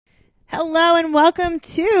Hello and welcome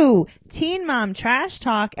to Teen Mom Trash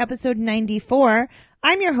Talk, episode 94.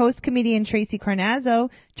 I'm your host, comedian Tracy Carnazzo,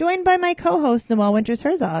 joined by my co-host, Noelle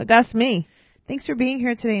Winters-Herzog. That's me. Thanks for being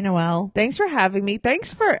here today, Noelle. Thanks for having me.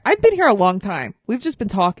 I've been here a long time. We've just been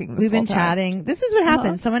talking We've been whole time. chatting. This is what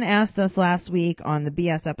happened. Someone asked us last week on the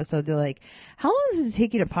BS episode, they're like, how long does it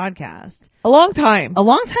take you to podcast? A long time. A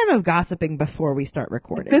long time of gossiping before we start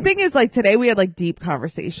recording. The thing is, like, today we had, like, deep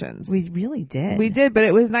conversations. We really did. We did, but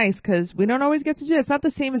it was nice because we don't always get to do it. It's not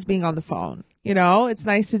the same as being on the phone. You know? It's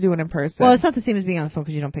nice to do it in person. Well, it's not the same as being on the phone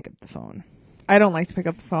because you don't pick up the phone. I don't like to pick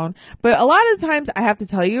up the phone. But a lot of the times, I have to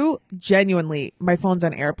tell you, genuinely, my phone's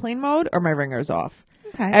on airplane mode or my ringer's off.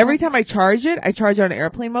 Okay. Every time I charge it on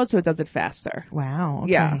airplane mode so it does it faster. Wow.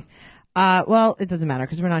 Okay. Yeah. Well, it doesn't matter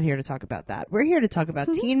because we're not here to talk about that. We're here to talk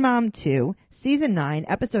about Teen Mom 2, Season 9,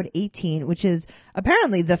 Episode 18, which is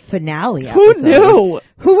apparently the finale Who episode. knew?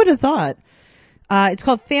 Who would have thought? It's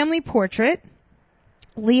called Family Portrait.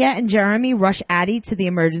 Leah and Jeremy rush Addie to the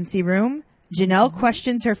emergency room. Janelle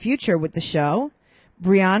questions her future with the show.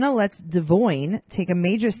 Brianna lets Devoyne take a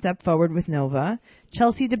major step forward with Nova.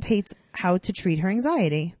 Chelsea debates how to treat her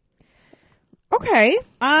anxiety. Okay. Okay.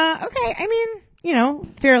 I mean, you know,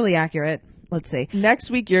 fairly accurate. Let's see.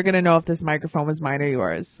 Next week, you're going to know if this microphone was mine or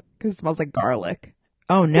yours because it smells like garlic.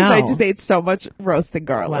 Oh, no. 'Cause I just ate so much roasted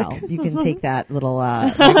garlic. Well, you can take that little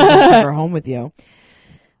microphone home with you.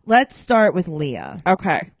 Let's start with Leah.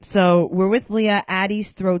 Okay. So we're with Leah.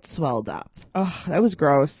 Addie's throat swelled up. Oh, that was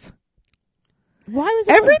gross. Why was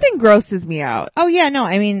it? Everything grosses me out. Oh, yeah. No,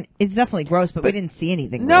 I mean, it's definitely gross, but we didn't see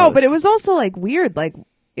anything No, gross. but it was also like weird. Like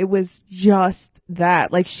it was just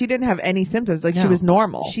that. Like she didn't have any symptoms. Like she No. was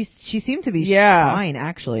normal. She seemed to be Yeah. fine,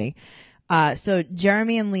 actually. So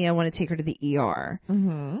Jeremy and Leah want to take her to the ER.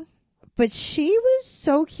 Mm-hmm. But she was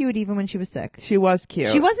so cute even when she was sick. She was cute.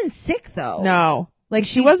 She wasn't sick, though. No. Like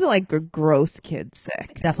She wasn't like a gross kid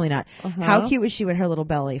sick. Definitely not. Uh-huh. How cute was she with her little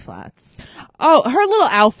belly flats? Oh, her little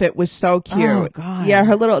outfit was so cute. Oh, God. Yeah,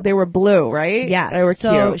 they were blue, right? Yes. They were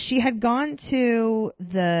so cute. she had gone to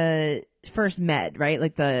the first med, right?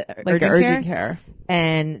 Like the Like urgent care. care.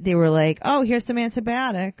 And they were like, oh, here's some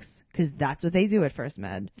antibiotics. Because that's what they do at first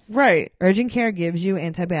med. Right. Urgent care gives you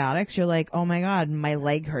antibiotics. You're like, oh my God, my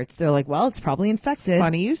leg hurts. They're like, well, it's probably infected.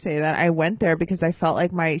 Funny you say that. I went there because I felt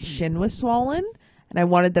like my shin was swollen and I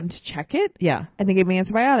wanted them to check it. Yeah. And they gave me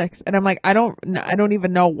antibiotics. And I'm like, I don't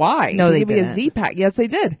even know why. No, they gave me a didn't. Z-Pack. Yes, they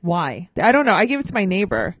did. Why? I don't know. I gave it to my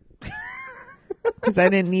neighbor. Because I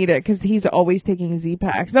didn't need it because he's always taking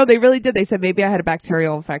Z-Packs. No, they really did. They said maybe I had a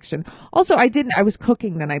bacterial infection. Also, I didn't. I was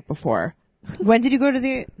cooking the night before. When did you go to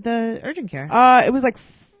the urgent care? It was like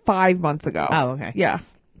 5 months ago. Oh, okay. Yeah.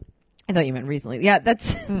 I thought you meant recently. Yeah,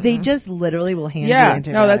 that's, they just literally will hand you Yeah.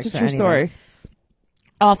 antibiotics. No, that's a for true anything. story.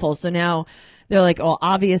 Awful. So now they're like, oh,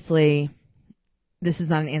 obviously this is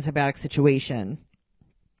not an antibiotic situation.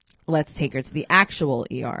 Let's take her to the actual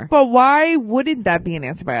ER. But why wouldn't that be an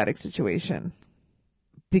antibiotic situation?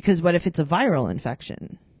 Because what if it's a viral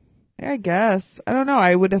infection? I guess. I don't know.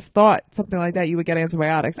 I would have thought something like that you would get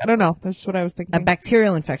antibiotics. I don't know. That's just what I was thinking. A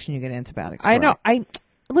bacterial infection, you get antibiotics for. I know.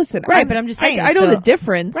 Listen. Right, but I'm just saying, I know so- the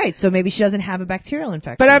difference. Right. So maybe she doesn't have a bacterial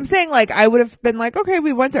infection. But I'm saying, like, I would have been like, okay,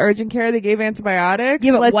 we went to urgent care. They gave antibiotics.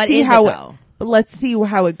 Yeah, but let's what see is how it, though? But let's see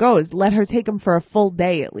how it goes. Let her take them for a full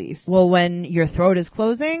day at least. Well, when your throat is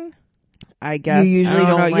closing, I guess. You usually I don't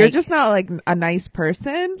don't know. You're like- just not like a nice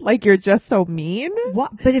person. Like you're just so mean.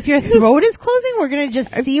 what? But if your throat is closing, we're going to just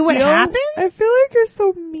see what happens? I feel like you're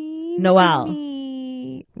so mean. to Noelle.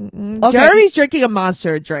 me. Okay. Jeremy's drinking a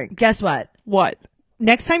Monster drink. Guess what? What?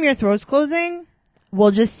 Next time your throat's closing, we'll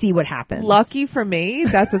just see what happens. Lucky for me,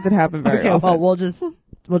 that doesn't happen very Okay, often. well, we'll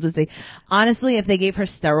just see. Honestly, if they gave her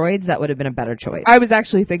steroids, that would have been a better choice. I was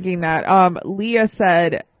actually thinking that. Leah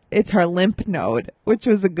said it's her lymph node, which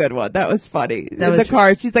was a good one. That was funny. In was the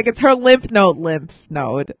car, she's like, it's her lymph node. It's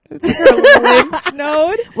her lymph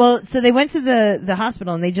node. Well, so they went to the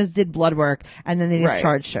hospital and they just did blood work and then they Right.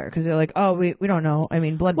 discharged her because they're like, oh, we don't know. I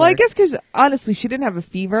mean, blood Well, I work. guess because honestly, she didn't have a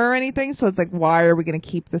fever or anything, so it's like, why are we going to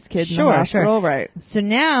keep this kid in the hospital? Right. So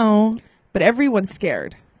now But everyone's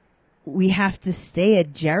scared. we have to stay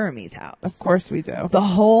at Jeremy's house. Of course we do. The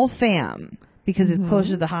whole fam because it's closer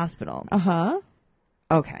to the hospital. Uh-huh.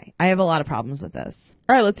 Okay. I have a lot of problems with this.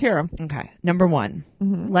 All right, let's hear him. Okay. Number one,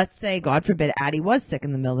 let's say, God forbid, Addie was sick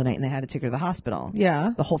in the middle of the night and they had to take her to the hospital.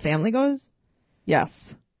 Yeah. The whole family goes?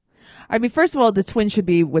 Yes. I mean, first of all, the twin should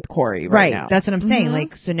be with Corey right now. That's what I'm saying.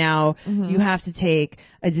 Like, so now you have to take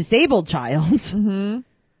a disabled child,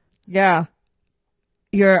 Yeah.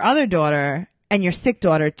 your other daughter, and your sick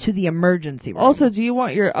daughter to the emergency room. Also, do you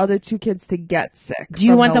want your other 2 kids to get sick? Do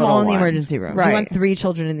you from want them all in the little one? emergency room? Right. Do you want 3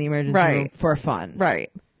 children in the emergency room for fun? Right.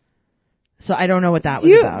 So I don't know what that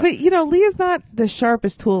was about. But, Leah's not the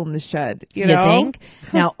sharpest tool in the shed. You know? think?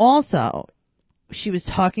 Now, also, she was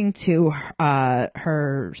talking to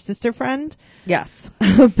her sister friend Yes.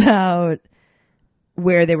 about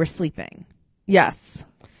where they were sleeping. Yes.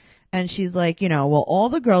 And she's like, well, all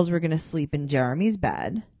the girls were going to sleep in Jeremy's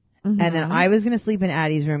bed. And then I was going to sleep in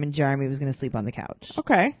Addie's room and Jeremy was going to sleep on the couch.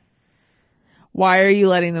 Okay. Why are you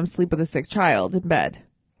letting them sleep with a sick child in bed?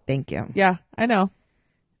 Thank you. Yeah, I know.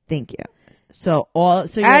 Thank you. So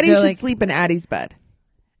Addie they're should like sleep in Addie's bed.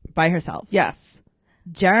 by herself. Yes.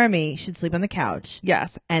 Jeremy should sleep on the couch.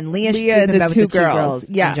 Yes. And Leah should Leah sleep and in bed the with two the 2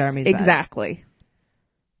 girls Yes. in Jeremy's bed. Exactly.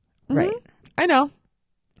 Right. I know.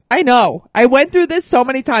 I went through this so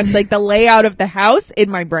many times, like the layout of the house in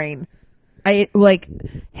my brain.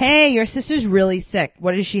 Hey, your sister's really sick.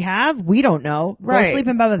 What does she have? We don't know. Right. Go sleep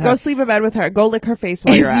in bed with her. Go sleep in bed with her. Go lick her face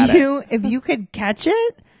while you're at it. If you could catch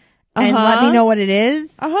it and let me know what it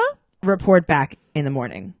is, report back in the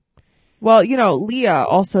morning. Well, Leah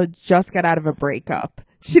also just got out of a breakup.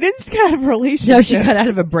 She didn't just get out of a relationship. No, she got out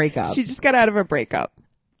of a breakup. She just got out of a breakup.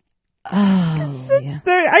 Oh,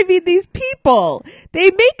 yeah. These people, they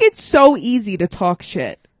make it so easy to talk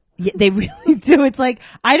shit. Yeah, they really do. It's like,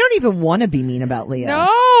 I don't even want to be mean about Leah.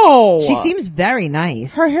 No. She seems very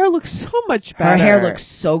nice. Her hair looks so much better. Her hair looks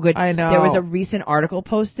so good. I know. There was a recent article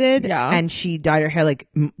posted, Yeah. and she dyed her hair like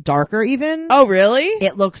darker even. Oh, really?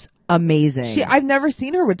 It looks amazing. I've never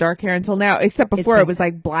seen her with dark hair until now, except before it was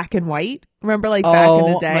like black and white. Remember, like back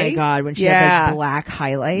in the day? Oh my God, when she had like black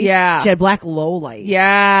highlights. Yeah. She had black low lights.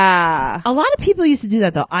 Yeah. A lot of people used to do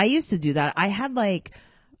that though. I used to do that. I had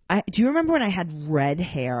do you remember when I had red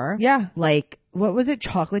hair? Yeah. Like, what was it?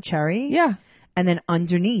 Chocolate cherry? Yeah. And then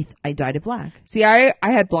underneath, I dyed it black. See, I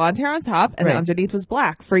had blonde hair on top and then Right. underneath was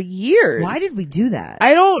black for years. Why did we do that?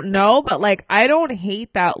 I don't know, but like, I don't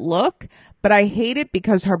hate that look, but I hate it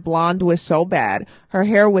because her blonde was so bad. Her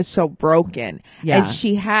hair was so broken. Yeah.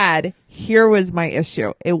 And here was my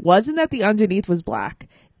issue. It wasn't that the underneath was black.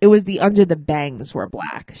 It was the under the bangs were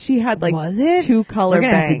black. She had like Was it? 2 color We're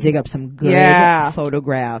gonna bangs. have to dig up some good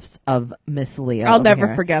photographs of Miss Leah. I'll over never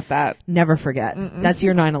here. forget that. Never forget. That's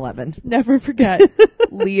your 9/11. Never forget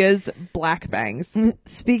Leah's black bangs.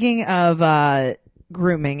 Speaking of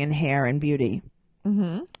grooming and hair and beauty,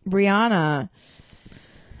 Brianna.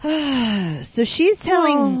 So she's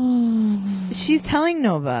telling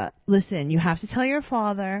Nova, listen, you have to tell your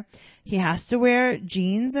father. He has to wear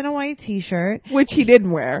jeans and a white t-shirt. Which he didn't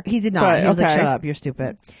wear. He did not. But, He was like, okay. shut up, you're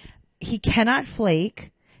stupid. He cannot flake.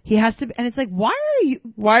 He has to, and it's like, why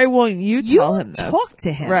won't you tell him this? talk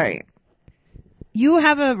to him? Right. You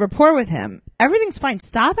have a rapport with him. Everything's fine.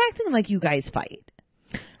 Stop acting like you guys fight.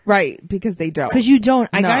 Right. Because they don't. Because you don't.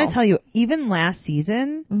 I No. gotta tell you, even last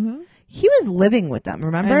season, he was living with them,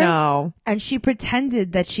 remember? I know. And she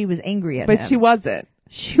pretended that she was angry at But him. she wasn't.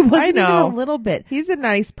 She wasn't even know. a little bit. He's a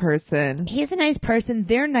nice person. He's a nice person.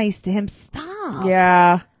 They're nice to him. Stop.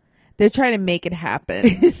 Yeah. They're trying to make it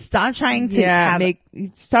happen. Stop trying to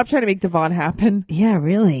Stop trying to make Devon happen. Yeah,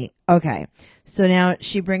 really. Okay. So now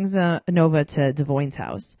she brings Nova to Devoyne's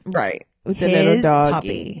house. Right. With the His little doggy.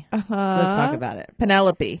 puppy. Uh-huh. Let's talk about it.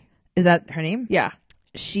 Penelope. Is that her name? Yeah.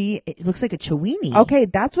 It looks like a Chiweenie. Okay,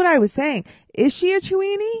 that's what I was saying. Is she a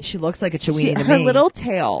Chiweenie? She looks like a Chiweenie to Her me. little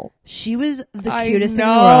tail. She was the I cutest in the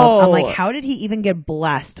know. world. I'm like, how did he even get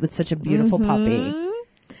blessed with such a beautiful puppy?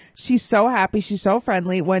 She's so happy. She's so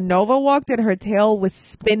friendly. When Nova walked in, her tail was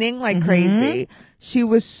spinning like crazy. She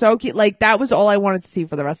was so cute. Like, that was all I wanted to see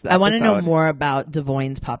for the rest of the I episode. want to know more about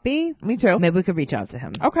Devoyne's puppy. Me too. Maybe we could reach out to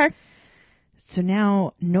him. Okay. So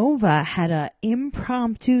now Nova had a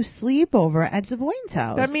impromptu sleepover at Devoyne's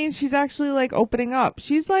house. That means she's actually like opening up.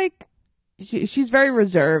 She's like, she's very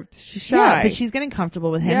reserved. She's shy. Yeah, but she's getting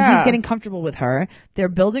comfortable with him. Yeah. He's getting comfortable with her. They're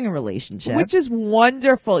building a relationship. Which is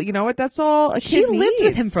wonderful. You know what? That's all a kid she lived with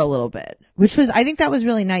needs. him for a little bit, I think that was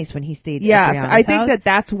really nice when he stayed Yes, at Brianna's I think house.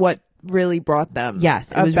 that's what really brought them.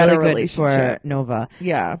 Yes, it a was better really good for relationship. Nova.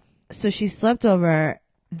 Yeah. So she slept over.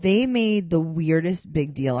 They made the weirdest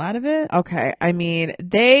big deal out of it. Okay. I mean,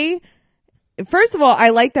 first of all, I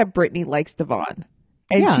like that Brittany likes Devon.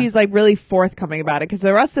 And Yeah. she's like really forthcoming about it because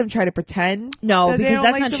the rest of them try to pretend. No, that they because don't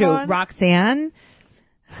that's like not Devon. true. Roxanne,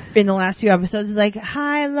 in the last few episodes, is like,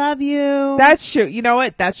 "Hi, I love you." That's true. You know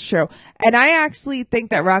what? That's true. And I actually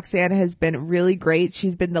think that Roxanne has been really great.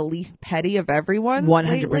 She's been the least petty of everyone.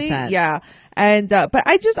 100%. lately. Yeah. And, but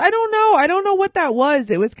I don't know. I don't know what that was.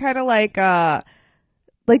 It was kind of like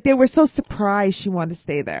they were so surprised she wanted to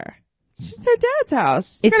stay there. She's her dad's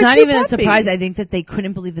house. She's It's got not cute even a puppy. surprise. I think that they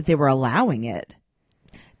couldn't believe that they were allowing it.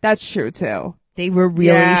 That's true too. They were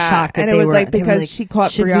really shocked that and they it was were like they were because like, she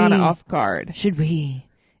caught "Should Brianna we? off guard. Should we?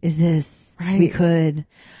 Is this we Right. could?"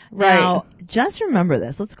 Right. Now, just remember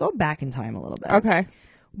this. Let's go back in time a little bit. Okay.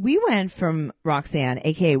 We went from Roxanne,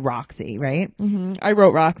 aka Roxy, right? I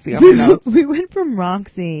wrote Roxy on my notes We went from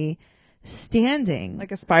Roxy standing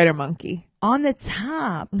like a spider monkey. on the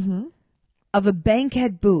top of a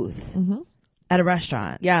bankhead booth at a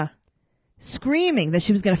restaurant, Yeah. screaming that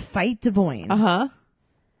she was going to fight Devoyne, Uh-huh.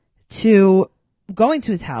 to going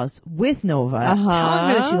to his house with Nova, Uh-huh. telling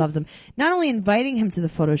her that she loves him, not only inviting him to the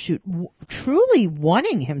photo shoot, truly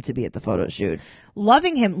wanting him to be at the photo shoot,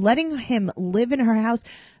 loving him, letting him live in her house.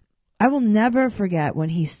 I will never forget when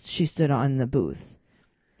she stood on the booth,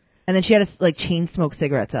 and then she had to chain smoke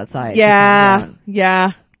cigarettes outside. to calm Yeah. down.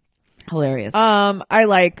 Yeah. Hilarious. I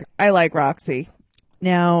like Roxy.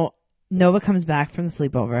 Now Nova comes back from the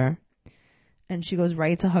sleepover, and she goes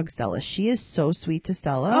right to hug Stella. She is so sweet to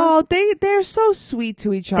Stella. Oh, they're so sweet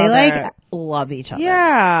to each other. They love each other.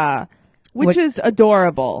 Yeah. Which What- is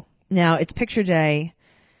adorable. Now it's picture day.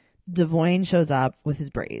 Devoyne shows up with his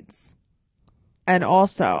braids. And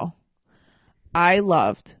also, I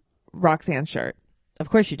loved Roxanne's shirt. Of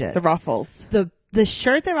course you did. The ruffles. The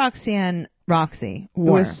shirt that Roxy It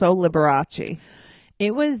wore. was so Liberace.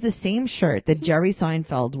 It was the same shirt that Jerry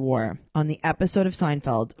Seinfeld wore on the episode of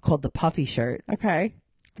Seinfeld called the puffy shirt Okay.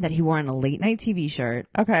 that he wore on a late night TV shirt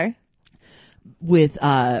Okay. with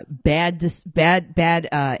bad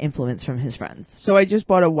influence from his friends. So I just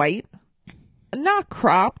bought a white, not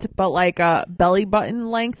cropped, but like a belly button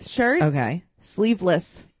length shirt, Okay.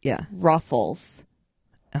 sleeveless, Yeah. ruffles.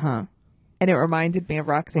 Uh-huh. And it reminded me of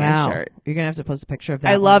Roxanne's Wow. shirt. You're going to have to post a picture of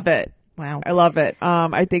that. I love it. Wow. I love it.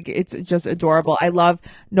 I think it's just adorable. I love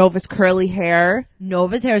Nova's curly hair.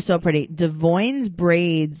 Nova's hair is so pretty. Devoyne's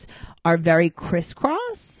braids are very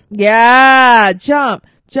crisscross. Yeah. Jump.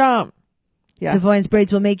 Yeah. Devoyne's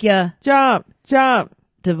braids will make you. Jump.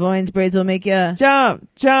 Devoyne's braids will make you. Jump.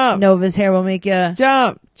 Nova's hair will make you.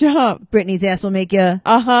 Jump. Brittany's ass will make you.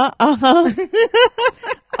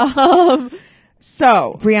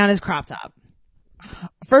 So Brianna's crop top.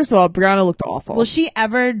 first of all, Brianna looked awful. Will she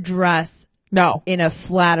ever dress no. in a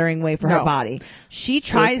flattering way for her No. body? She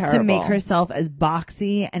tries to make terrible. herself as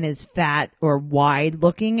boxy and as fat or wide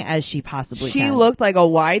looking as she possibly She can. looked like a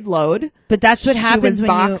wide load. but that's what she happens was when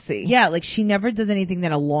boxy. you, she never does anything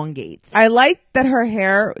that elongates. I liked that her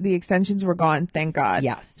hair, the extensions were gone. Thank God.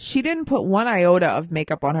 Yes. She didn't put one iota of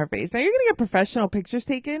makeup on her face. Now you're going to get professional pictures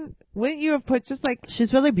taken. Wouldn't you have put just like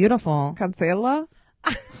She's really beautiful. Cancela?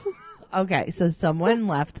 Okay, so someone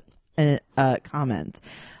left a comment.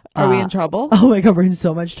 Are we in trouble? Oh my god, we're in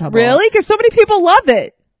so much trouble. Really? Because so many people love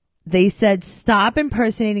it. They said, "Stop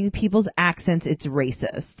impersonating people's accents. It's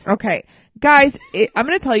racist." Okay. Guys, I'm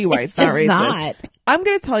going to tell you why it's, not just racist. not. I'm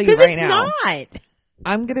going to tell you Because right it's now. not.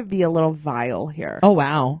 I'm going to be a little vile here. Oh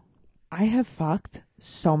wow. I have fucked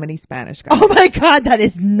so many Spanish guys. Oh my god, that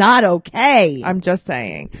is not okay. I'm just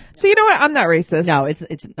saying. So you know what? I'm not racist. No, it's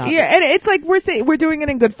not. Yeah, and it's like we're doing it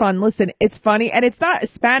in good fun. Listen, it's funny, and it's not a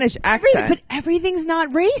Spanish accent. But everything's not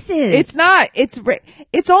racist. It's not.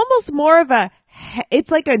 It's almost more of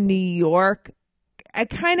it's like a New York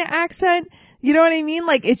kind of accent. You know what I mean?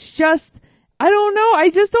 Like it's just, I don't know. I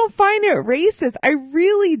just don't find it racist. I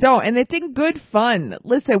really don't. And it's in good fun.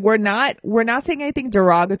 Listen, we're not saying anything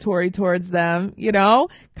derogatory towards them, you know?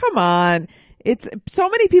 Come on. It's so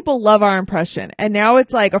many people love our impression. And now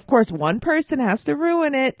it's like, of course, one person has to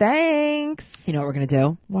ruin it. Thanks. You know what we're gonna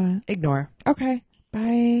do? What? Ignore. Okay.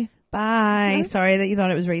 Bye. Bye. What? Sorry that you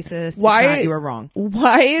thought it was racist. Why- It's not. You were wrong.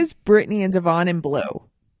 Why is Brittany and Devon in blue?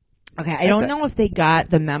 Okay, I don't know if they got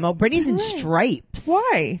the memo. Brittany's in stripes.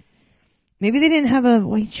 Why? Maybe they didn't have a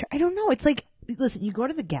white shirt. I don't know. It's like, listen, you go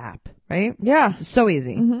to the Gap, right? Yeah. It's so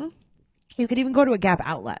easy. Mm-hmm. You could even go to a Gap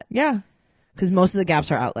outlet Yeah. because most of the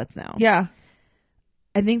Gaps are outlets now. Yeah.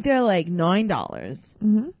 I think they're like $9.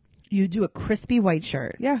 Mm-hmm. You do a crispy white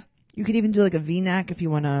shirt. Yeah. You could even do like a V-neck if you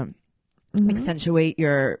want to accentuate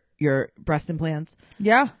your breast implants.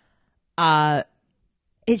 Yeah.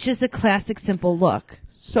 It's just a classic, simple look.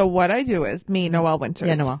 So what I do is me, Noelle Winters.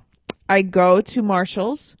 Yeah, Noelle. I go to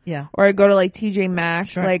Marshall's. Yeah. Or I go to like TJ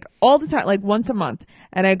Maxx, Sure. like all the time, like once a month.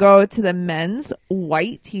 And I go to the men's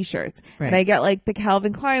white t-shirts. Right. And I get like the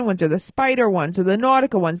Calvin Klein ones or the Spider ones or the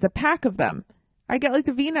Nautica ones, the pack of them. I get like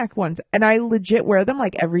the V-neck ones. And I legit wear them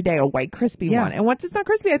like every day, a white crispy Yeah. one. And once it's not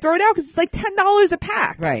crispy, I throw it out because it's like $10 a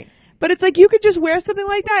pack. Right. But it's like you could just wear something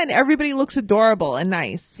like that and everybody looks adorable and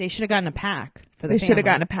nice. They should have gotten a pack for the They should have family.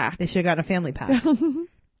 gotten a pack. They should have gotten a family pack.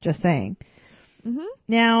 Just saying.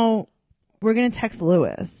 Now, we're going to text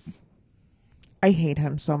Lewis. I hate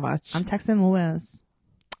him so much. I'm texting Lewis.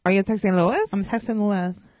 Are you texting Lewis? I'm texting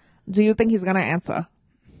Lewis. Do you think he's going to answer?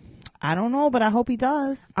 I don't know, but I hope he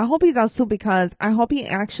does. I hope he does too, because I hope he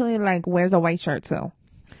actually like wears a white shirt too.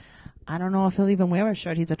 I don't know if he'll even wear a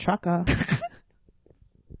shirt. He's a trucker.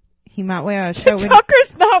 He might wear a shirt.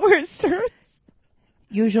 Truckers not wear shirts.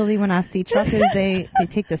 Usually when I see truckers, they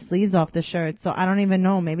take the sleeves off the shirt. So I don't even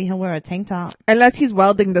know. Maybe he'll wear a tank top. Unless he's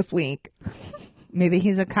welding this week. Maybe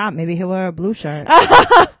he's a cop. Maybe he'll wear a blue shirt.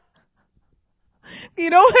 You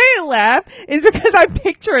know why I laugh? Is because I'm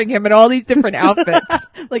picturing him in all these different outfits.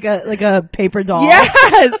 like a paper doll.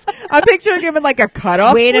 Yes! I'm picturing him in like a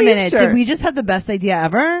cutoff Wait a sleeve minute. shirt. Did we just have the best idea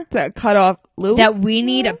ever? To cut off loop? That we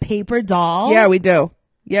need a paper doll? Yeah, we do.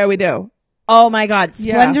 Yeah, we do. Oh my God.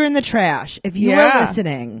 Yeah. Splendor in the Trash. If you Yeah. are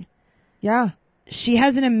listening, Yeah. she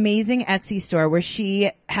has an amazing Etsy store where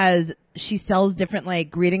she sells different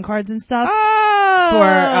like greeting cards and stuff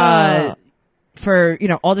for, you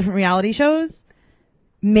know, all different reality shows.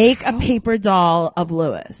 Make a paper doll of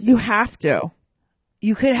Lewis. You have to.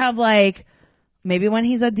 You could have like, maybe when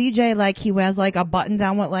he's a DJ, like he wears like a button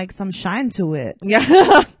down with like some shine to it.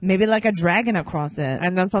 Yeah. Maybe like a dragon across it.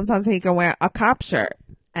 And then sometimes he can wear a cop shirt.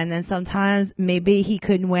 And then sometimes maybe he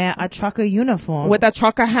could wear a trucker uniform. With a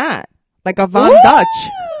trucker hat. Like a Von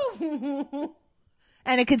Dutch.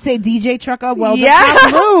 And it could say DJ Trucker Welded Yeah.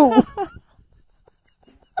 Top Blue.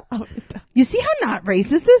 You see how not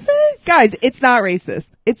racist this is? Guys, it's not racist.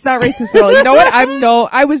 It's not racist at all. You know what?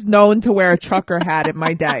 I was known to wear a trucker hat in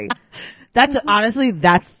my day. That's honestly,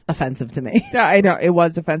 that's offensive to me. Yeah, I know. It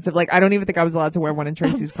was offensive. Like, I don't even think I was allowed to wear one in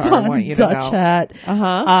Tracy's car. I want you to Dutch know. hat.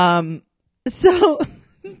 Uh-huh. So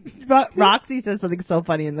Roxy says something so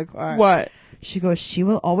funny in the car. What? She goes, she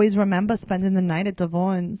will always remember spending the night at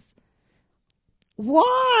Devon's.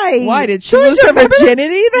 Why? Why? Did she lose her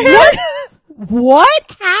virginity there?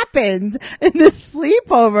 What happened in this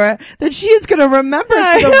sleepover that she is going to remember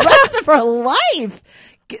for the rest of her life?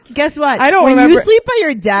 Guess what? I don't when remember. you sleep at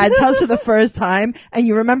your dad's house for the first time and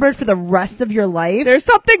you remember it for the rest of your life, There's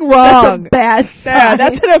something that's wrong. a bad sign. Yeah,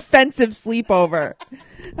 that's an offensive sleepover.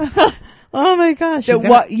 Oh my gosh.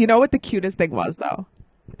 You know what the cutest thing was, though?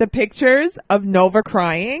 The pictures of Nova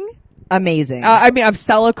crying. Amazing. Of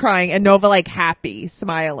Stella crying and Nova like happy,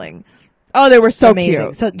 smiling. Oh, they were so Amazing.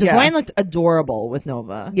 cute. So Devine looked adorable with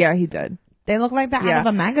Nova. Yeah, he did. They look like they're out of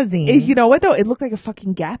a magazine. You know what though? It looked like a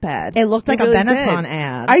fucking Gap ad. It looked like really a Benetton did.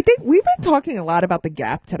 ad. I think we've been talking a lot about the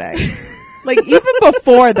Gap today. Like even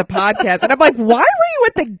before the podcast. And I'm like, why were you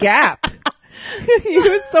at the Gap? You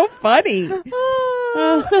were so funny.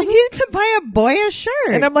 I needed to buy a boy a shirt.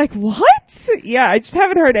 And I'm like, what? Yeah, I just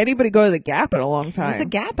haven't heard anybody go to the Gap in a long time. It's a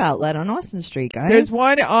Gap outlet on Austin Street, guys. There's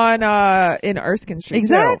one on in Erskine Street.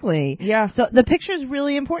 Exactly. Too. Yeah. So the picture is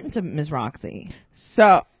really important to Ms. Roxy.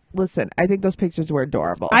 So listen, I think those pictures were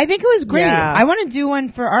adorable. I think it was great. Yeah. I want to do one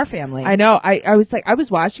for our family. I know. I was like, I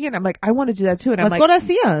was watching it. And I'm like, I want to do that too. And Let's I'm go like, to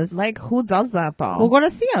Sears. like, who does that though? We'll go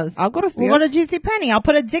to Sears. I'll go to We'll go Sears. to JCPenney. I'll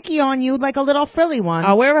put a dickie on you, like a little frilly one.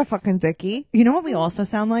 I'll wear a fucking dickie. You know what we also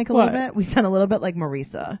sound like a little What? bit? We sound a little bit like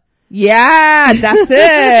Marisa. Yeah, that's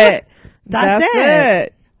it. That's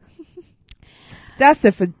it. That's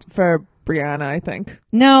it for Brianna, I think.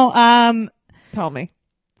 No, Tell me.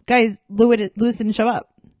 guys, Lewis didn't show up.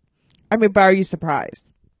 I mean, but are you surprised?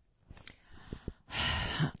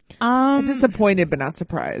 I'm disappointed, but not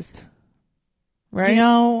surprised. Right? You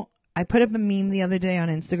know, I put up a meme the other day on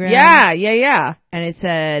Instagram. Yeah. And it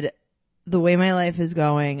said, the way my life is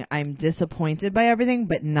going, I'm disappointed by everything,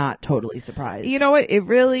 but not totally surprised. You know what?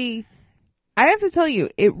 I have to tell you,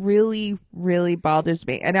 it really, really bothers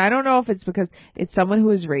me. And I don't know if it's because it's someone who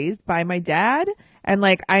was raised by my dad. And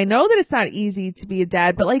like, I know that it's not easy to be a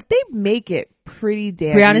dad, but like, they make it pretty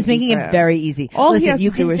damn Brianna's easy making for it him. very easy. All he Listen, has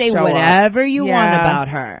you to do can is say show up. whatever you want Yeah. about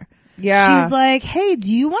her. Yeah. She's like, hey,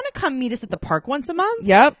 do you want to come meet us at the park once a month?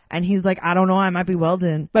 Yep. And he's like, I don't know, I might be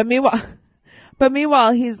welding. But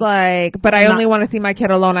meanwhile, he's like, but I only want to see my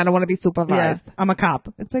kid alone. I don't want to be supervised. Yeah, I'm a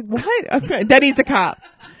cop. It's like, what? Okay. Then he's a cop.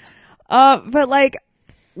 But like,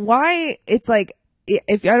 why? It's like,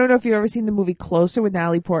 if I don't know if you've ever seen the movie Closer with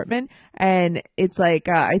Natalie Portman, and it's like,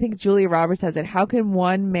 I think Julia Roberts says it. How can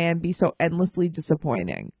one man be so endlessly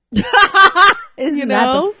disappointing? Isn't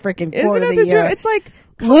know? that the freaking quote Isn't of it the the year? truth? It's like,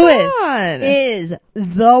 come Lewis on. is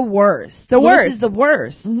the worst. The Lewis worst. is the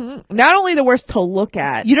worst. Mhm. Not only the worst to look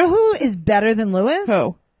at. You know who is better than Lewis?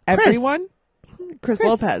 Who? Everyone? Chris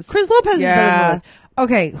Lopez. Chris Lopez is better than Yeah. Lewis.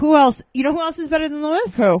 Okay, who else? You know who else is better than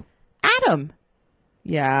Lewis? Who? Adam.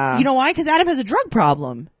 Yeah. You know why? Because Adam has a drug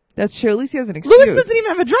problem. That's true. At least he has an excuse. Lewis doesn't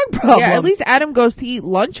even have a drug problem. Yeah, at least Adam goes to eat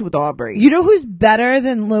lunch with Aubrey. You know who's better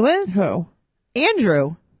than Lewis? Who?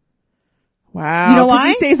 Andrew. Wow. You know 'Cause why?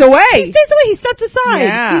 He stays away. He stays away. He stepped aside.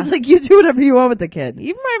 Yeah. He's like, you do whatever you want with the kid.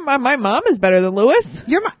 Even my mom is better than Lewis.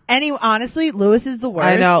 Honestly, Lewis is the worst.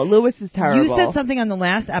 I know. Lewis is terrible. You said something on the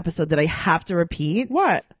last episode that I have to repeat.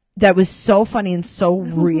 What? That was so funny and so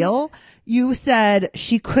real. You said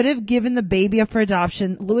she could have given the baby up for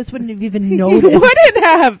adoption. Lewis wouldn't have even noticed. He wouldn't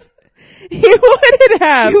have. He wouldn't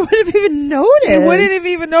have. He wouldn't have even noticed. He wouldn't have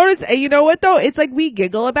even noticed. And you know what though? It's like we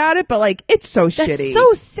giggle about it, but like it's so That's shitty.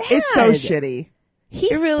 so sad. It's so shitty.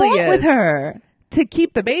 He It really fought is. with her To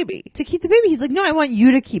keep the baby. to keep the baby. He's like, no, I want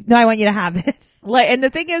you to have it. Like, and the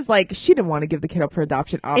thing is, like, she didn't want to give the kid up for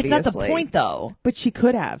adoption, obviously. It's not the point though. But she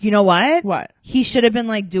could have. You know what? What? He should have been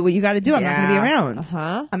like, do what you got to do. I'm not going to be Yeah. around.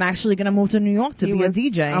 Uh-huh. I'm actually going to move to New York to He be was- a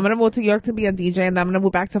DJ. I'm going to move to New York to be a DJ, and then I'm going to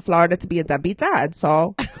move back to Florida to be a deadbeat dad,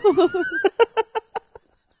 so.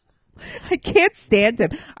 I can't stand him.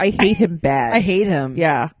 I hate him bad. I hate him.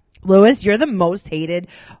 Yeah. Lewis, you're the most hated.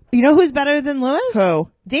 You know who's better than Lewis? Who?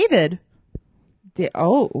 David.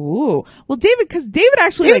 Ooh. Well, David, because David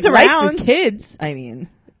actually David's like, likes around. his kids. I mean,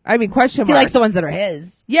 Question he mark. likes the ones that are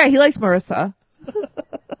his. Yeah, he likes Marissa.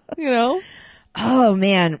 You know? Oh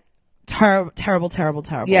man, terrible.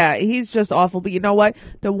 Yeah, he's just awful. But you know what?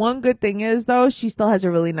 The one good thing is, though, she still has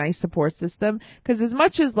a really nice support system. Because as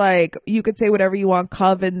much as, like, you could say whatever you want,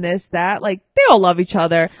 Coven, this, that, like, they all love each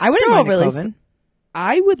other. I wouldn't They're all mind a Coven.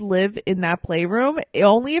 I would live in that playroom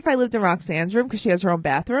only if I lived in Roxanne's room because she has her own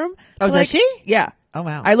bathroom. Oh, Like, does she? Yeah. Oh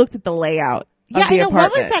wow. I looked at the layout yeah, of the I know.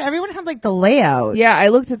 apartment. What was that? Everyone had like the layout. Yeah, I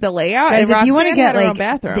looked at the layout. Guys, and if you want to Roxanne get had her own like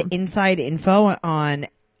bathroom. the inside info on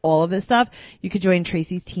all of this stuff, you could join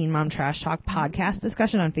Tracy's Teen Mom Trash Talk podcast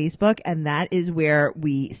discussion on Facebook, and that is where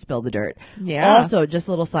we spill the dirt. Yeah. Also, just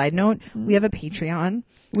a little side note, we have a Patreon.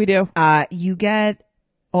 We do. You get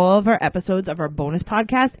all of our episodes of our bonus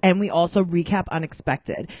podcast, and we also recap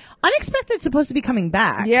Unexpected. Unexpected's supposed to be coming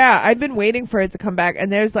back. Yeah, I've been waiting for it to come back. And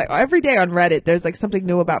there's like every day on Reddit, there's like something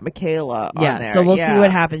new about Michaela on Yeah, there. so we'll Yeah. see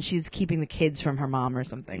what happens. She's keeping the kids from her mom or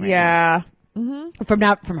something. Right Yeah. now.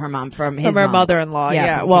 Not from her mom, from his From her mom. mother-in-law.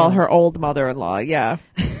 Yeah. from Well, Kayla. her old mother-in-law. Yeah.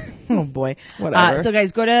 Oh boy. Whatever. So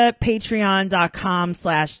guys, go to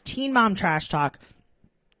patreon.com/Teen Mom Trash Talk.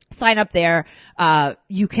 Sign up there.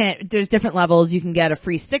 There's different levels. You can get a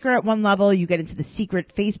free sticker at one level. You get into the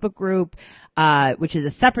secret Facebook group, which is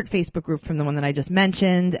a separate Facebook group from the one that I just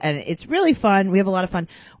mentioned. And it's really fun. We have a lot of fun.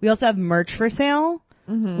 We also have merch for sale.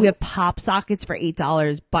 We have pop sockets for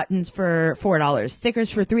 $8, buttons for $4,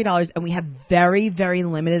 stickers for $3, and we have very, very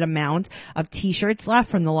limited amount of t-shirts left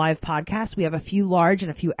from the live podcast. We have a few large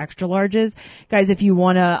and a few extra larges. Guys, if you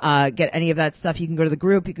want to get any of that stuff, you can go to the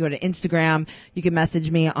group, you can go to Instagram, you can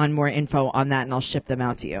message me on more info on that, and I'll ship them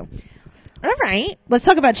out to you. All right. Let's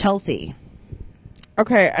talk about Chelsea.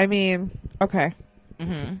 Okay. I mean, okay.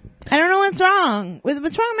 I don't know what's wrong. What's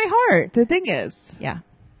wrong with my heart? The thing is, Yeah.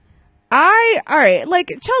 all right, like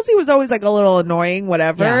Chelsea was always like a little annoying,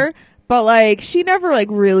 whatever. Yeah. But like she never like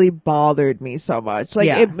really bothered me so much. Like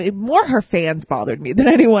Yeah. it more her fans bothered me than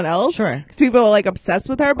anyone else. Sure. Because people are like obsessed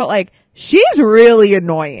with her, but like she's really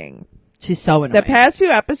annoying. She's so annoying. The past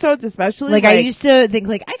few episodes, especially, like I used to think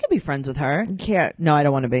like I could be friends with her. can't. No, I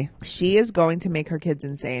don't want to be. She is going to make her kids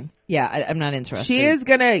insane. Yeah, I'm not interested. She is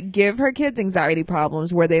gonna give her kids anxiety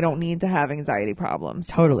problems where they don't need to have anxiety problems.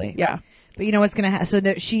 Totally. Yeah. But you know what's going to happen? So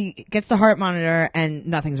that she gets the heart monitor and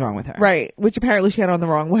nothing's wrong with her. Right. Which apparently she had on the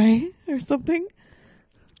wrong way or something.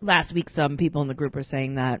 Last week, some people in the group were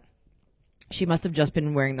saying that she must have just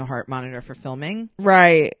been wearing the heart monitor for filming.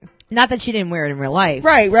 Right. Not that she didn't wear it in real life.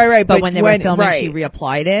 Right. But when they were filming, right. she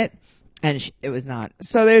reapplied it and it was not.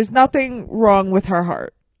 So there's nothing wrong with her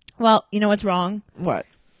heart. Well, you know what's wrong? What?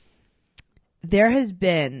 There has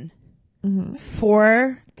been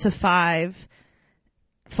 4 to 5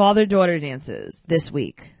 father-daughter dances this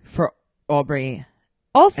week for Aubrey and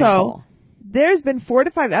Also, Cole. there's been 4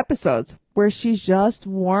 to 5 episodes where she's just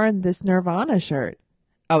worn this Nirvana shirt.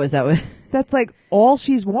 Oh, is that what? That's like all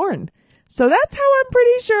she's worn. So that's how I'm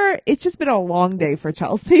pretty sure it's just been a long day for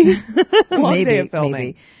Chelsea. Long day of filming.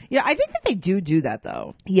 Maybe. Yeah, I think that they do that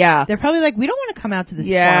though. Yeah. They're probably like, we don't want to come out to this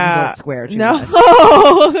Yeah. Farmville Square too No. much.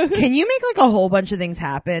 Can you make like a whole bunch of things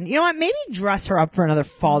happen? You know what? Maybe dress her up for another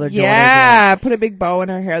father-daughter dance. Yeah. Put a big bow in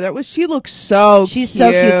her hair. She looks so She's cute.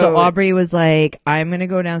 so cute. So Aubrey was like, I'm going to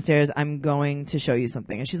go downstairs. I'm going to show you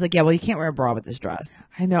something. And she's like, yeah, well, you can't wear a bra with this dress.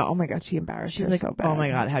 I know. Oh my God. She embarrassed She's her like, so bad. oh my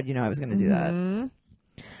God, how'd you know I was going to do that?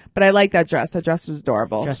 But I like that dress. That dress was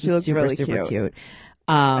adorable. Dress She was looks super, really super cute. cute.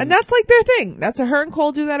 And that's like their thing. That's her and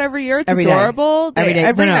Cole do that every year. It's Every day. adorable. Every day.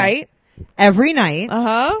 Every No, no. night. every night.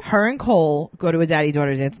 Uh-huh. Her and Cole go to a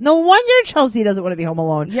daddy-daughter dance. No wonder Chelsea doesn't want to be home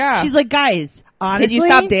alone. Yeah. She's like, guys, honestly. Can you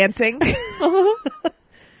stop dancing?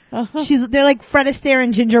 They're like Fred Astaire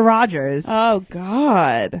and Ginger Rogers. Oh,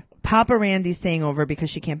 God. Papa Randy's staying over because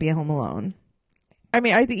she can't be at home alone. I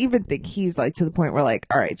mean, I even think he's like to the point where like,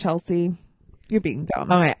 all right, Chelsea, you're being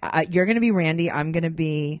dumb. Okay, you're going to be Randy. I'm going to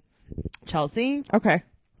be Chelsea. Okay.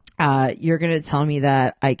 You're going to tell me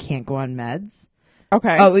that I can't go on meds.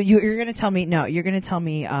 Okay. Oh, you're going to tell me, no, you're going to tell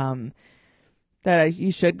me, that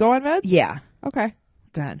you should go on meds? yeah. Okay.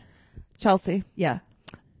 Go ahead. Chelsea, Yeah.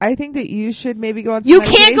 I think that you should maybe go on some You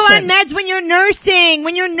can't go on medication. meds when you're nursing.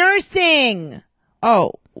 When you're nursing.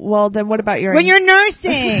 Oh, well, then what about your... When you're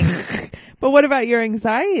nursing. But what about your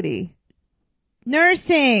anxiety?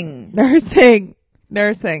 Nursing.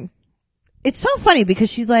 Nursing. It's so funny because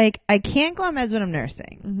she's like, I can't go on meds when I'm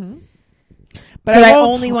nursing. Mm-hmm. But I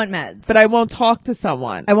won't only want meds. But I won't talk to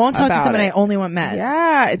someone. I won't talk to about someone. it. I only want meds.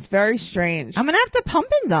 Yeah, it's very strange. I'm going to have to pump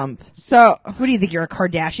and dump. So What do you think? You're a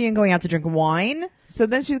Kardashian going out to drink wine?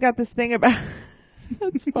 then she's got this thing about...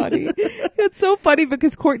 That's funny. It's so funny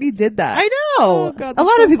because Courtney did that. I know. Oh, God, a that's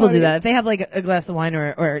lot so of people funny. do that. If they have like a glass of wine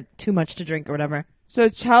or too much to drink or whatever. So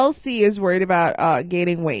Chelsea is worried about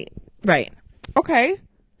gaining weight. Right. Okay.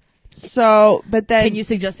 So, but then... Can you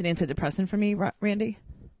suggest an antidepressant for me, Randy?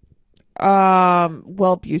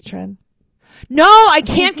 Wellbutrin. No, I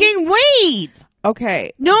can't gain weight.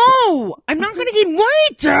 Okay. No, I'm not going to gain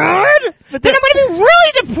weight, Dad. But then I'm going to be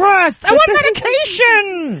really depressed. I want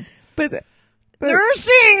medication. But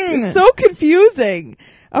Nursing. it's so confusing.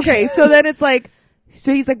 Okay, so then it's like,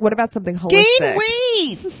 so he's like, what about something holistic? Gain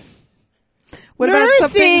weight. What about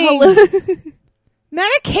something Nursing.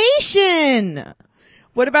 Medication.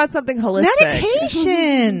 What about something holistic?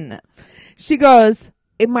 Medication. She goes,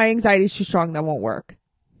 if my anxiety is too strong, that won't work.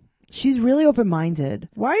 She's really open-minded.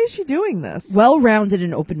 Why is she doing this? Well-rounded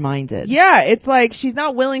and open-minded. Yeah, it's like she's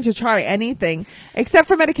not willing to try anything except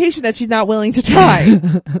for medication that she's not willing to try.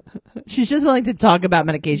 She's just willing to talk about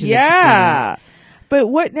medication. that Yeah. But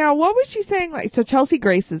what was she saying? Like, so Chelsea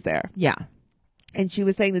Grace is there. she can. Yeah. And she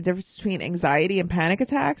was saying the difference between anxiety and panic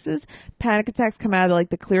attacks is panic attacks come out of like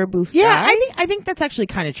the clear blue sky. Yeah, I think that's actually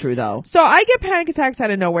kind of true though. So I get panic attacks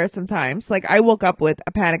out of nowhere sometimes. Like I woke up with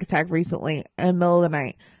a panic attack recently in the middle of the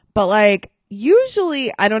night. But like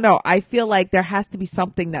usually, I don't know, I feel like there has to be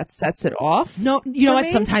something that sets it off. No, you know For what?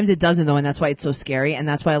 me? Sometimes it doesn't though, and that's why it's so scary, and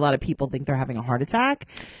that's why a lot of people think they're having a heart attack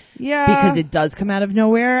Yeah. because it does come out of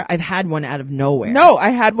nowhere. I've had one out of nowhere. No, I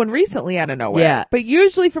had one recently out of nowhere. Yeah. But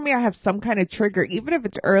usually for me, I have some kind of trigger, even if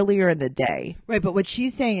it's earlier in the day. Right, but what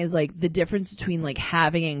she's saying is like the difference between like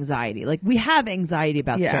having anxiety. Like we have anxiety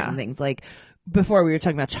about Yeah. certain things. Like before we were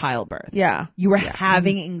talking about childbirth. Yeah. You were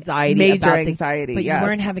having anxiety Major about things, anxiety, but yes. you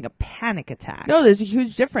weren't having a panic attack. No, there's a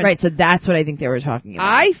huge difference. Right, so that's what I think they were talking about.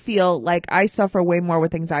 I feel like I suffer way more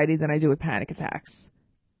with anxiety than I do with panic attacks.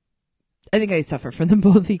 I think I suffer from them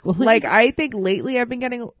both equally. Like, I think lately I've been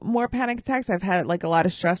getting more panic attacks. I've had like a lot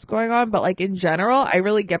of stress going on, but like in general, I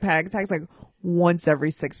really get panic attacks like once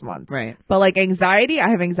every 6 months. Right. But like anxiety, I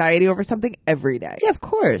have anxiety over something every day. yeah, of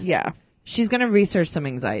course. Yeah. She's going to research some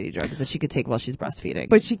anxiety drugs that she could take while she's breastfeeding.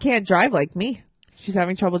 But she can't drive like me. She's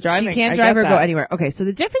having trouble driving. she can't I drive get or go that. anywhere. Okay, so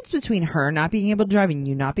the difference between her not being able to drive and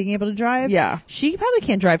you not being able to drive. Yeah. She probably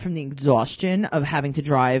can't drive from the exhaustion of having to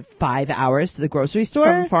drive 5 hours to the grocery store.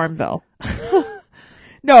 From Farmville.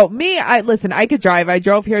 No, me, I could drive. I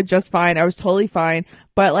drove here just fine. I was totally fine.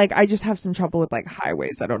 But like, I just have some trouble with like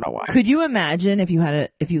highways. I don't know why. Could you imagine if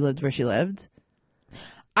you lived where she lived?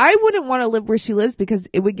 I wouldn't want to live where she lives because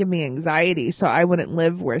it would give me anxiety. So I wouldn't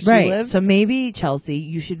live where she lives. So maybe, Chelsea,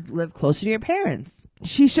 you should live closer to your parents.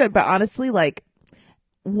 She should, but honestly, like,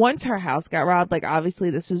 once her house got robbed, like,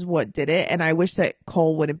 obviously this is what did it. And I wish that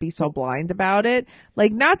Cole wouldn't be so blind about it.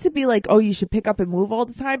 Like, not to be like, oh, you should pick up and move all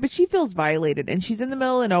the time, but she feels violated and she's in the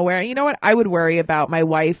middle of nowhere. And you know what? I would worry about my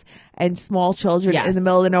wife and small children Yes. in the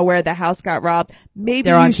middle of nowhere. The house got robbed. Maybe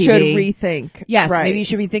They're on you should TV. rethink. Yes, Right. maybe you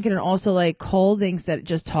should be thinking. And also, like, Cole thinks that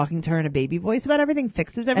just talking to her in a baby voice about everything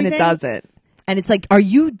fixes And everything. it doesn't. And it's like, are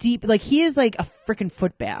you deep? Like, he is like a freaking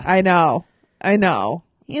foot bath. I know.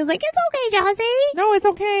 He's like, it's okay, Chelsea. No, it's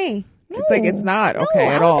okay. It's like, it's not okay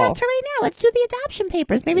no, at I'll all. adopt her right now. Let's do the adoption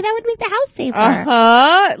papers. Maybe that would make the house safer.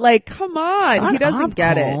 Uh-huh. Like, come on. Shut He doesn't up,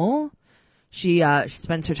 get it. Cole. She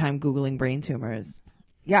spends her time Googling brain tumors.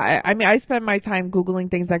 Yeah, I mean, I spend my time Googling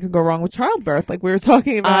things that could go wrong with childbirth, like we were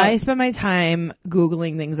talking about. I spend my time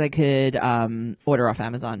Googling things I could order off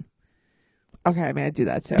Amazon. Okay, I mean, I do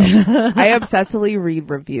that too. I obsessively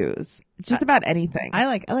read reviews, just about anything. I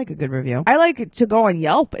like a good review. I like to go on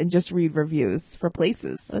Yelp and just read reviews for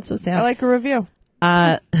places. That's so sad. I like a review.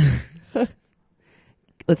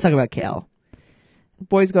 let's talk about Kale.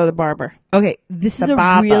 Boys go to the barber. Okay, this is The a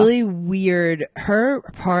Baba. really weird. Her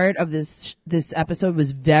part of this episode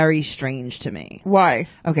was very strange to me. Why?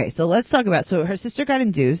 Okay, so let's talk about. So her sister got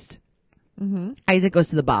induced. Mm-hmm. Isaac goes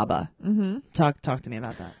to the Baba. Mm-hmm. Talk to me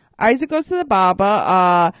about that. Isaac goes to the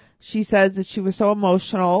Baba. She says that she was so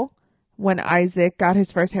emotional when Isaac got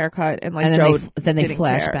his first haircut, and like And Joe, then they didn't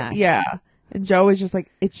flash care. back. Yeah, and Joe was just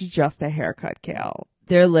like, "It's just a haircut, Kale."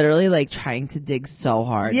 They're literally like trying to dig so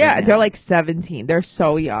hard. Yeah, right now. they're like 17. They're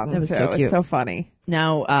so young. That was too. so cute. It's so funny.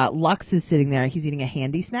 Now Lux is sitting there. He's eating a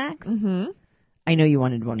Handy Snacks. Mm-hmm. I know you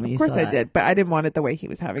wanted one when you Of course saw I that. did, but I didn't want it the way he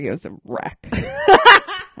was having it. It was a wreck.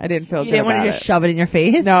 I didn't feel You good didn't want about to it. just shove it in your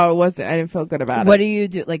face. No, it wasn't. I didn't feel good about What it. do you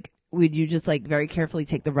do? Like, would you just like very carefully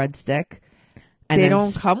take the red stick? And They then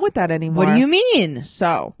don't come with that anymore. What do you mean?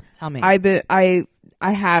 So Tell me.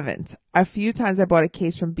 I haven't. A few times I bought a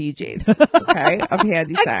case from BJ's, okay, of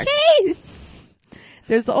Handy Snacks. Case.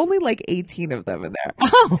 There's only like 18 of them in there.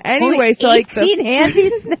 Oh, Anyway, only so like 18 Handy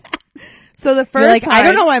Snacks. So the 1st You're like, time, I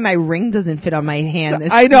don't know why my ring doesn't fit on my hand.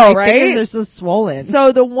 I know, my right? fingers are so swollen.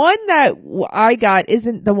 So the one that I got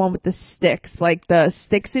isn't the one with the sticks, like the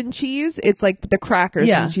sticks and cheese. It's like the crackers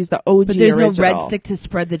Yeah. and cheese, the OG but there's original. no red stick to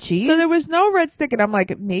spread the cheese. So there was no red stick, and I'm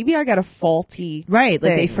like, maybe I got a faulty right.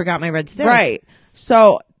 Like they thing. forgot my red stick. Right.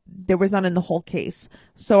 So there was none in the whole case.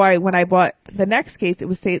 So when I bought the next case, it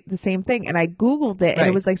was the same thing, and I Googled it, and Right.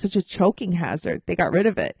 it was like such a choking hazard. They got rid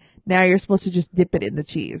of it. Now you're supposed to just dip it in the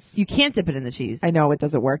cheese. You can't dip it in the cheese. I know it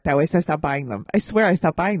doesn't work that way, so I stopped buying them. I swear I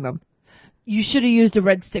stopped buying them. You should have used a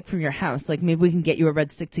red stick from your house. Like maybe we can get you a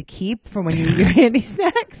red stick to keep from when you eat your Handy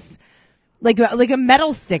Snacks. Like a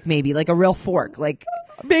metal stick, maybe like a real fork. Like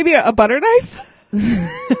Maybe a butter knife.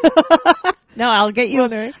 no, I'll get you.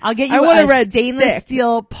 Wondering. I'll get I you want a a red stainless stick.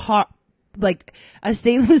 steel like a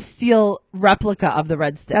stainless steel replica of the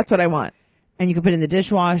red stick. That's what I want. And you can put it in the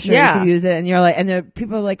dishwasher. Yeah. You can use it, and you're like, and the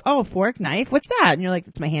people are like, "Oh, fork, knife, what's that?" And you're like,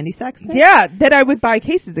 "It's my Handy Snacks thing." Yeah, then I would buy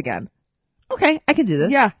cases again. Okay, I can do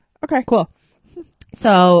this. Yeah. Okay. Cool.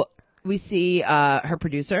 So we see her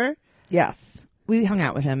producer. Yes. We hung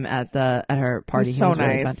out with him at her party. He's He so was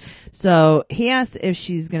really nice. fun. So he asked if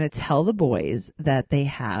she's going to tell the boys that they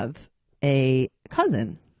have a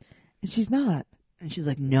cousin, And she's not. and she's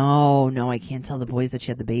like, "No, I can't tell the boys that she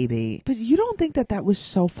had the baby." But you don't think that was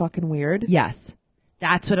so fucking weird? Yes.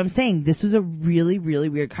 That's what I'm saying. This was a really, really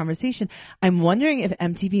weird conversation. I'm wondering if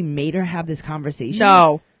MTV made her have this conversation.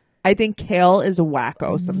 No. I think Kale is a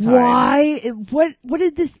wacko sometimes. Why? What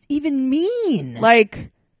did this even mean?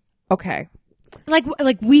 Like, okay. Like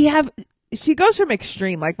we have. She goes from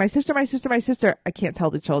extreme, like my sister, I can't tell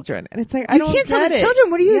the children. And it's like, I You don't can't tell get the it. children.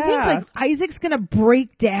 What do you Yeah. think? Like Isaac's gonna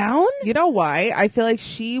break down? You know why? I feel like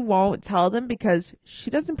she won't tell them because she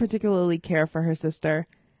doesn't particularly care for her sister.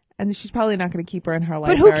 And she's probably not going to keep her in her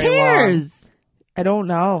life But who very long. cares? I don't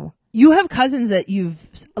know. You have cousins that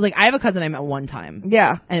I have a cousin I met one time,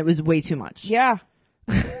 Yeah. and it was way too much. Yeah.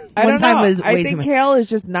 I One don't time know. was I way too think much. Kale is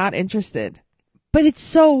just not interested. But it's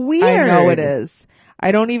so weird. I know it is.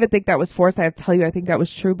 I don't even think that was forced. I have to tell you, I think that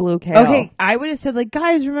was true blue Kale. Okay, I would have said like,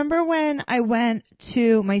 guys, remember when I went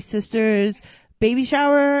to my sister's baby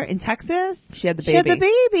shower in Texas? She had the She had the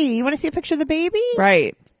baby. baby. You want to see a picture of the baby?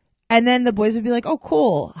 Right. And then the boys would be like, "Oh,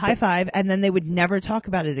 cool, high five," and then they would never talk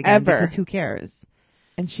about it again Ever. because who cares?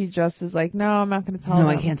 And she just is like, no, I'm not going to tell No, them.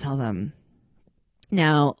 I can't tell them.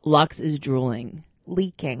 Now Lux is drooling.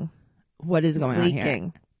 Leaking. What is going on here?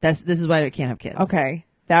 Leaking. This is why I can't have kids. Okay.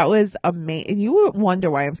 That was amazing. You would wonder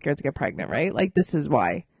why I'm scared to get pregnant, right? Like, this is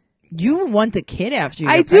why. You want the kid after you.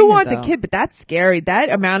 I get do pregnant, want though. the kid, but that's scary. That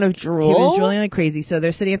amount of drool. He was drooling like crazy. So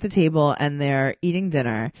they're sitting at the table and they're eating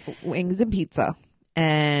dinner, Wings and pizza.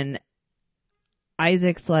 and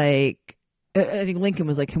Isaac's like, I think Lincoln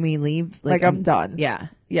was like, "Can we leave? Like, I'm done. Yeah.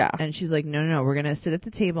 Yeah. And she's like, no, we're gonna sit at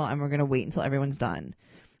the table and we're gonna wait until everyone's done.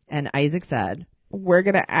 And Isaac said, We're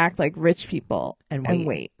going to act like rich people And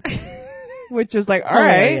wait. Which is like, all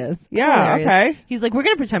right. Hilarious. Yeah. Hilarious. Okay. He's like, we're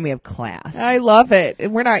gonna pretend we have class. I love it.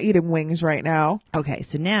 And we're not eating wings right now. Okay,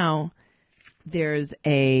 so now there's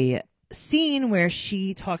a scene where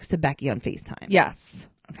she talks to Becky on FaceTime. Yes.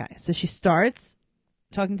 Okay, so she starts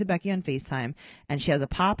talking to Becky on FaceTime, and she has a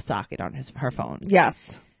pop socket on her phone.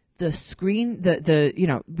 Yes. The screen,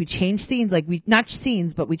 we change scenes, like not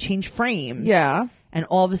scenes, but we change frames. Yeah. And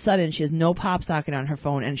all of a sudden, she has no pop socket on her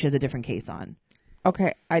phone, and she has a different case on.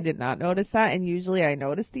 Okay. I did not notice that. And usually I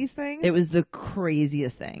notice these things. It was the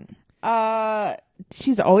craziest thing.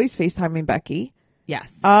 She's always FaceTiming Becky.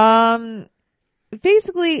 Yes.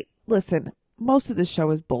 Basically, listen, most of the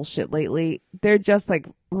show is bullshit lately. They're just like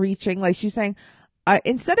reaching, like she's saying,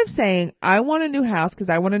 instead of saying, I want a new house because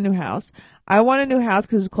I want a new house, I want a new house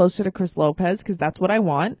because it's closer to Chris Lopez because that's what I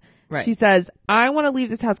want. Right. She says, I want to leave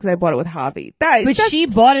this house because I bought it with Javi. But she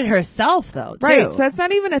bought it herself, though, too. Right, so that's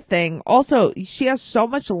not even a thing. Also, she has so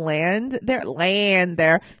much land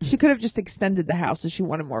there. She could have just extended the house if she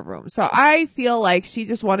wanted more room. So I feel like she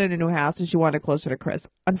just wanted a new house and she wanted closer to Chris.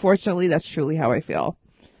 Unfortunately, that's truly how I feel.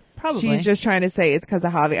 Probably. She's just trying to say it's because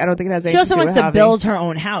of Javi. I don't think it has She anything also to do wants with to Javi. build her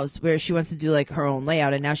own house where she wants to do like her own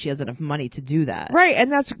layout, and now she has enough money to do that. Right,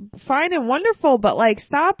 and that's fine and wonderful, but like,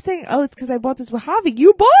 stop saying, oh, it's because I bought this with Javi.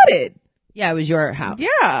 You bought it. Yeah, it was your house.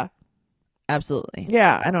 Yeah. Absolutely.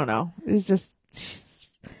 Yeah, I don't know. It's just,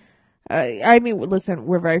 I mean, listen,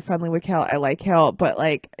 we're very friendly with Kel. I like Kel, but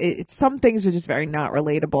like, some things are just very not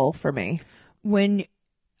relatable for me. When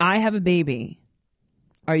I have a baby,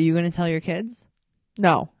 are you going to tell your kids?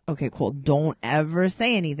 No. Okay, cool. Don't ever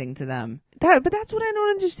say anything to them. But that's what I don't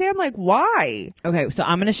understand. Like, why? Okay, so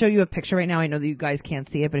I'm going to show you a picture right now. I know that you guys can't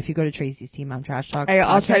see it, but if you go to Tracy's Team on Trash Talk.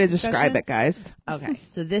 I'll try to podcast describe discussion. it, guys. Okay,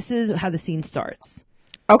 so this is how the scene starts.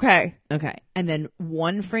 Okay. Okay, and then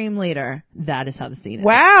one frame later, that is how the scene is.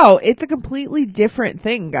 Wow, it's a completely different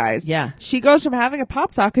thing, guys. Yeah. She goes from having a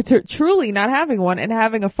pop socket to truly not having one and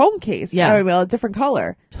having a phone case. Yeah. Oh, well, a different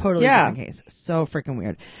color. Totally Yeah. different case. So freaking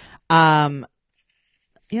weird.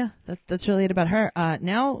 Yeah, that's really it about her.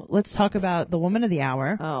 Now let's talk about the woman of the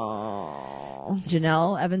hour, Oh.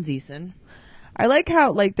 Janelle Evans-Eason. I like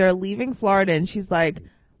how, like, they're leaving Florida and she's like,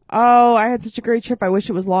 oh, I had such a great trip. I wish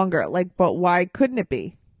it was longer. Like, but why couldn't it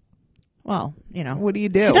be? Well, you know, What do you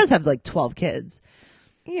do? she does have like 12 kids.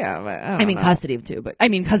 Yeah, but I mean, know. custody of 2, but I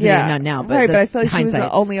mean, custody of none now. But right, but I that's feel like she was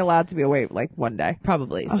hindsight. only allowed to be away like one day.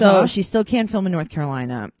 Probably. Uh-huh. So she still can't film in North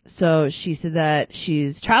Carolina. So she said that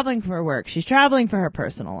she's traveling for work. She's traveling for her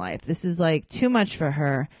personal life. This is like too much for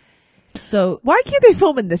her. So Why can't they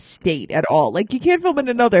film in the state at all? Like, you can't film in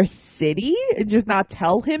another city and just not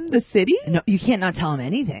tell him the city? no, you can't not tell him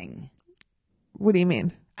anything. What do you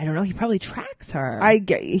mean? I don't know. He probably tracks her.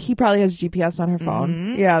 He probably has GPS on her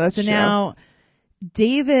phone. Yeah, that's so true. now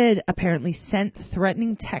David apparently sent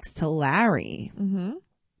threatening texts to Larry. Mm-hmm.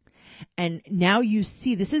 And now you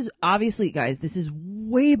see, this is obviously, guys, this is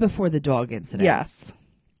way before the dog incident. Yes.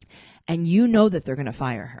 And you know that they're going to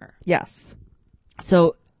fire her. Yes.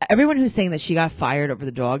 So everyone who's saying that she got fired over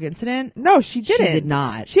the dog incident, No, she didn't. She did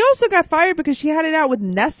not. She also got fired because she had it out with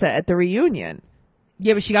Nessa at the reunion.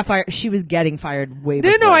 Yeah, but she got fired. She was getting fired way No,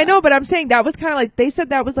 before no, I that. know, but I'm saying that was kind of like, they said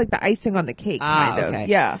that was like the icing on the cake, kind of. Okay.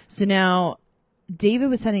 Yeah. So now David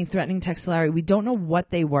was sending threatening texts to Larry. We don't know what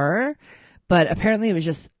they were, but apparently it was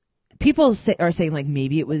just people are saying like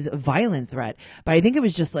maybe it was a violent threat, but I think it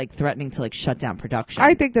was just like threatening to like shut down production.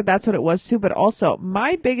 I think that that's what it was too, but also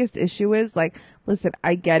my biggest issue is like, listen,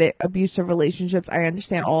 I get it, abusive relationships, I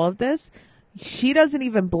understand all of this. She doesn't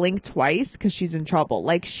even blink twice because she's in trouble.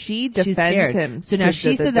 Like, she She's defends scared. him. So to now she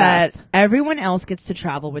the said death. that everyone else gets to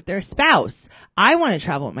travel with their spouse. I want to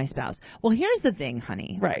travel with my spouse. Well, here's the thing,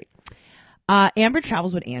 honey. Right. Amber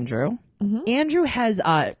travels with Andrew. Mm-hmm. Andrew has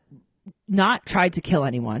not tried to kill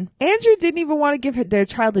anyone. Andrew didn't even want to give their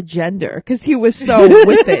child a gender because he was so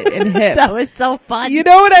with it and hip. That was so fun. You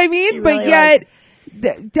know what I mean? He But really yet,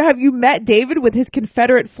 have you met David with his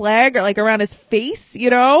Confederate flag or like around his face, you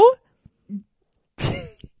know?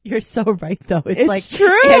 You're so right, though. It's like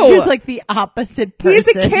true. Andrew's like the opposite person.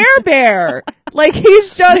 He's a Care Bear. Like,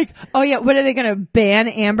 he's just... Like, oh yeah, what are they going to ban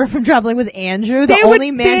Amber from traveling with Andrew? they The would only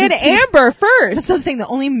man ban who keeps, Amber That's first. what I'm saying. The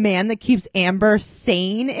only man that keeps Amber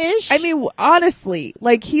sane-ish. I mean, honestly,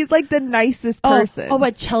 like, he's like the nicest person. Oh,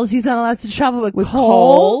 but Chelsea's not allowed to travel with, With Cole?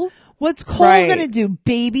 Cole? What's Cole Right. going to do?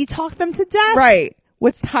 Baby talk them to death? Right.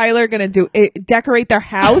 What's Tyler gonna do? Decorate their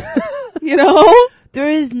house? You know? There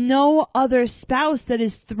is no other spouse that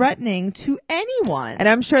is threatening to anyone. And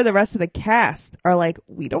I'm sure the rest of the cast are like,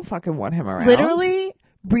 we don't fucking want him around. Literally,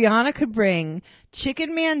 Brianna could bring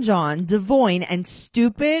Chicken Man John, Devoyne, and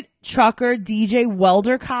stupid trucker DJ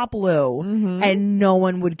Welder Cop Lou, and no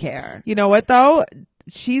one would care. You know what though?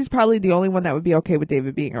 She's probably the only one that would be okay with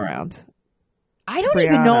David being around. I don't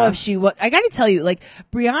even know Brianna. if she was. I got to tell you, like,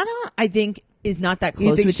 Brianna, I think, is not that You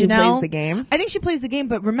close think with she Janelle. plays the game? I think she plays the game,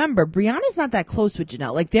 but remember, Brianna's not that close with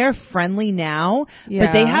Janelle. Like, they're friendly now, but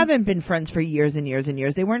Yeah. they haven't been friends for years and years and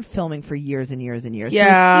years. They weren't filming for years and years and years. So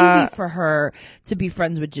Yeah. it's easy for her to be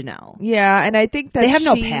friends with Janelle. Yeah, and I think that They have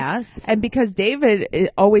no she- past. And because David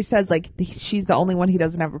always says like she's the only one he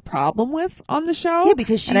doesn't have a problem with on the show. Yeah,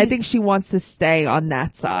 because and I she's- think she wants to stay on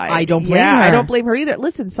that side. I don't blame Yeah, her. I don't blame her either.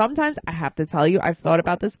 Listen, sometimes I have to tell you, I've thought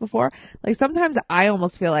about this before. Like sometimes I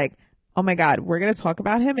almost feel like oh my God, we're going to talk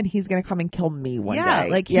about him and he's going to come and kill me one day.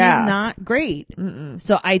 Like he's not great.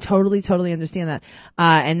 So I totally understand that.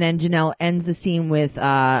 And then Janelle ends the scene with,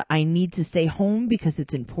 I need to stay home because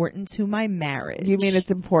it's important to my marriage. You mean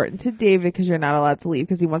it's important to David because you're not allowed to leave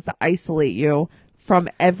because he wants to isolate you from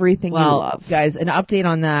everything you love. Guys, an update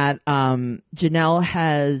on that. Janelle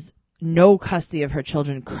has no custody of her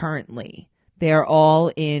children currently. They are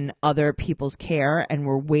all in other people's care, and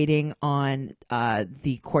we're waiting on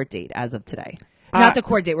the court date as of today. Not the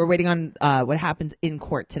court date. We're waiting on what happens in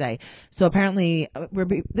court today. So apparently,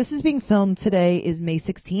 this is being filmed today is May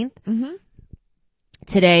 16th. Mm-hmm.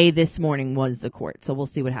 Today, this morning was the court. So we'll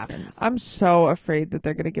see what happens. I'm so afraid that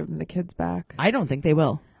they're going to give them the kids back. I don't think they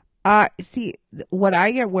will. See, what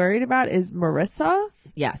I get worried about is Marissa.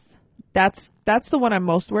 Yes. That's the one I'm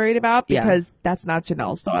most worried about because that's not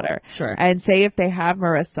Janelle's daughter. Sure. And say if they have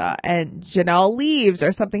Marissa and Janelle leaves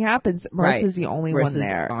or something happens, Marissa's the only one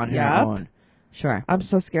there. On her own. Sure. I'm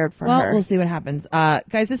so scared for her. Well, we'll see what happens.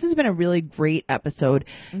 Guys, this has been a really great episode.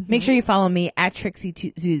 Mm-hmm. Make sure you follow me at Trixie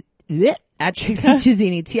Tuzini,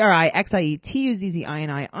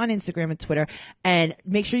 TrixieTuzzini on Instagram and Twitter. And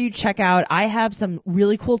make sure you check out, I have some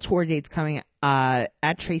really cool tour dates coming at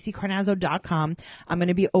TracyCarnazzo.com. I'm going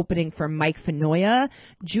to be opening for Mike Finoia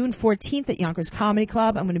June 14th at Yonkers Comedy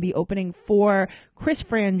Club. I'm going to be opening for Chris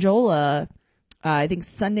Frangiola, I think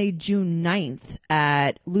Sunday, June 9th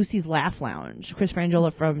at Lucy's Laugh Lounge. Chris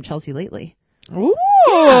Frangiola from Chelsea Lately. Ooh,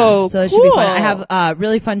 so it should be fun. I have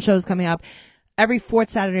really fun shows coming up every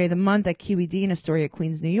fourth Saturday of the month at QED in Astoria,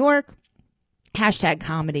 Queens, New York.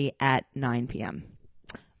 #comedy at 9 p.m.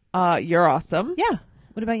 You're awesome. Yeah.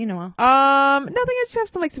 What about you, Noelle? Nothing. I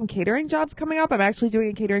just have some catering jobs coming up. I'm actually doing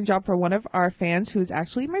a catering job for one of our fans who's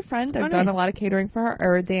actually my friend. I've done a lot of catering for her,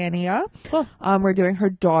 Eridania. Cool. We're doing her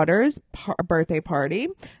daughter's birthday party.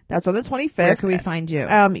 That's on the 25th. Where can we find you?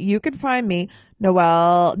 You can find me,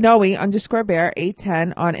 Noe_Bear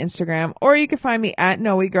 810 on Instagram, or you can find me at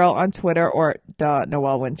Noe Girl on Twitter or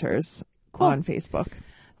Noelle Winters on Facebook.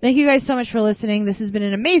 Thank you guys so much for listening. This has been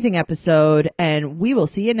an amazing episode, and we will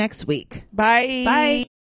see you next week. Bye. Bye.